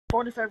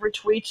45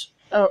 retweets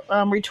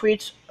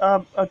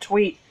a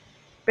tweet.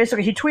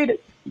 Basically, he tweeted.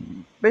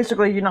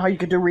 Basically, you know how you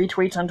could do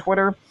retweets on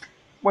Twitter,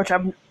 which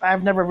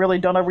I've never really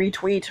done a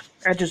retweet.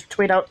 I just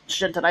tweet out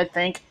shit that I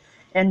think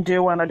and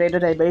do on a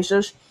day-to-day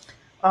basis.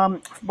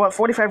 But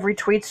 45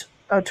 retweets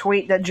a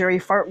tweet that Jerry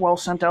Fartwell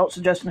sent out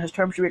suggesting his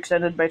term should be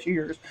extended by 2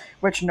 years,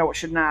 which no, it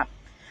should not.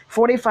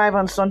 45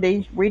 on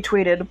Sunday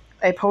retweeted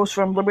a post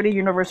from Liberty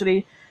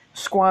University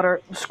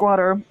squatter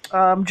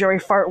Jerry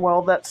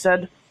Fartwell that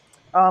said,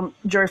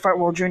 Jerry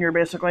Fartwell Jr.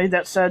 basically,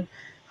 that said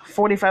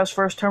 45's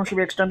first term should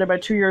be extended by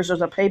 2 years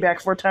as a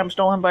payback for time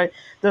stolen by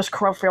this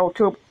corrupt failed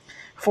coup.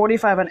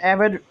 45, an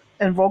avid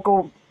and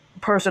vocal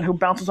person who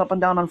bounces up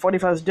and down on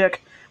 45's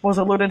dick, was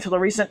alluding to the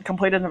recent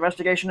completed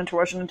investigation into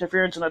Russian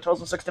interference in the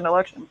 2016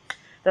 election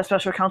that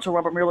Special Counsel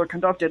Robert Mueller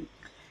conducted.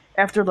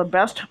 After the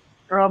best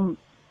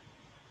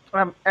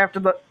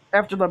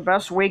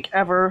week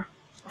ever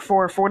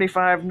for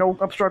 45, no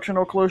obstruction,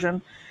 no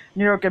collusion,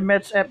 New York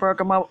admits at Barack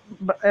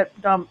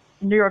Obama,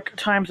 New York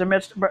Times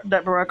admits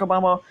that Barack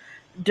Obama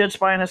did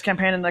spy on his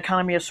campaign and the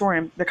economy is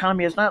soaring. The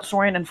economy is not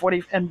soaring, and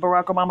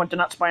Barack Obama did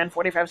not spy on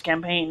 45's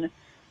campaign.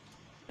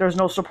 There's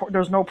no support.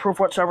 There's no proof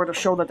whatsoever to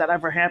show that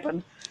ever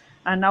happened.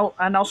 I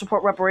now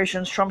support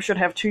reparations. Trump should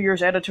have 2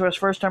 years added to his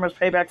first term as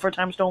payback for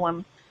time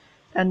stolen.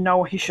 And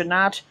no, he should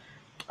not.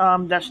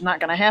 That's not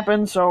going to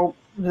happen, so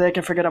they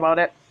can forget about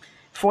it.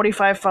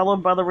 45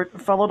 followed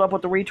up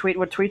with the retweet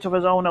with tweets of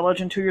his own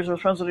alleging 2 years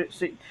of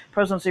his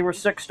presidency were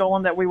sick,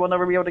 stolen, that we will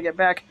never be able to get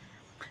back.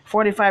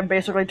 45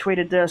 basically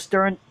tweeted this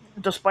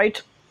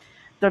despite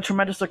the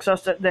tremendous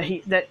success that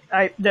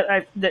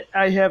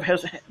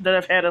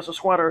I've had as a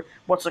squatter.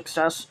 What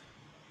success?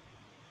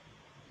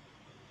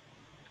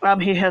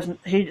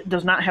 He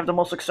does not have the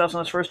most success in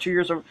his first 2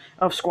 years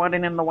of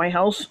squatting in the White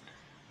House.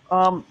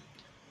 And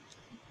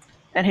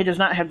he does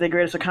not have the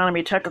greatest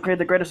economy. Technically,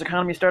 the greatest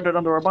economy started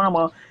under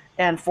Obama,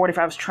 and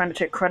 45 is trying to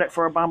take credit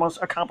for Obama's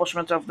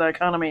accomplishments of the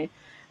economy.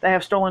 They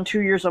have stolen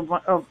 2 years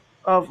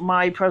of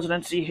my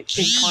presidency,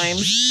 he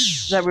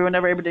claims, that we were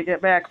never able to get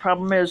back.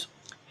 Problem is,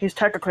 he's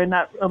technically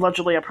not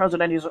allegedly a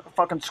president, he's a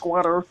fucking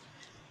squatter.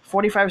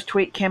 45's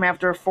tweet came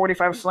after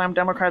 45 slammed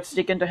Democrats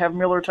seeking to have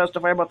Mueller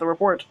testify about the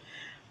report.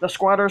 The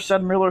squatter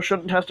said Mueller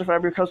shouldn't testify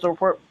because the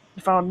report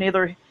found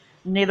neither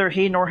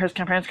he nor his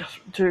campaigns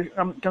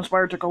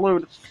conspired to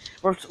collude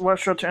with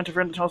Russia to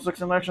interfere in the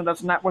 2016 election.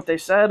 That's not what they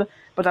said,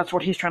 but that's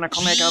what he's trying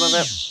to make out of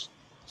it.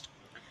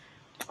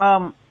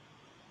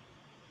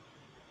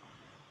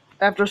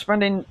 After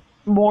spending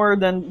more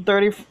than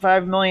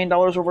 $35 million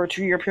over a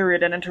 2-year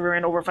period and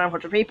interviewing over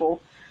 500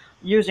 people,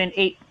 using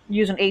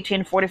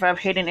 18 45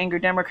 hating angry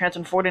Democrats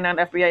and 49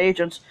 FBI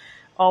agents,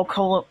 all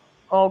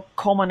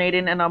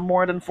culminating in a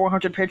more than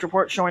 400-page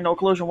report showing no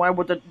collusion. Why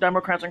would the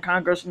Democrats in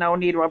Congress now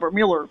need Robert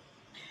Mueller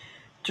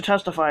to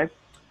testify?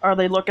 Are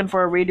they looking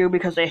for a redo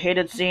because they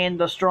hated seeing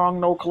the strong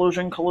no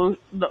collusion?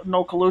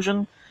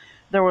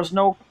 There was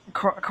no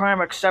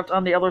crime except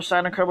on the other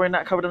side, incredibly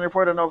not covered in the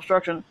report, and no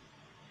obstruction.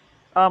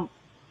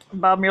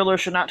 Bob Mueller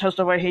should not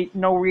testify.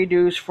 No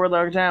redos for the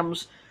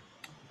exams.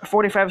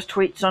 45's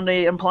tweet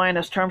Sunday implying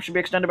his term should be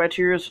extended by 2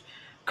 years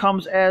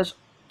comes as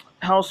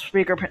House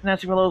Speaker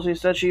Nancy Pelosi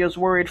said she is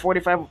worried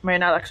 45 may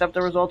not accept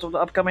the results of the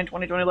upcoming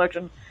 2020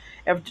 election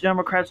if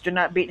Democrats do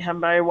not beat him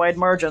by a wide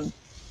margin.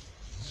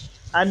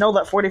 I know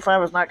that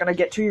 45 is not going to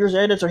get 2 years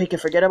added, so he can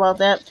forget about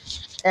that.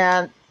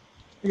 And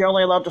you're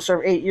only allowed to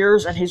serve 8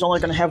 years, and he's only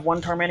going to have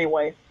one term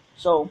anyway.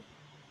 So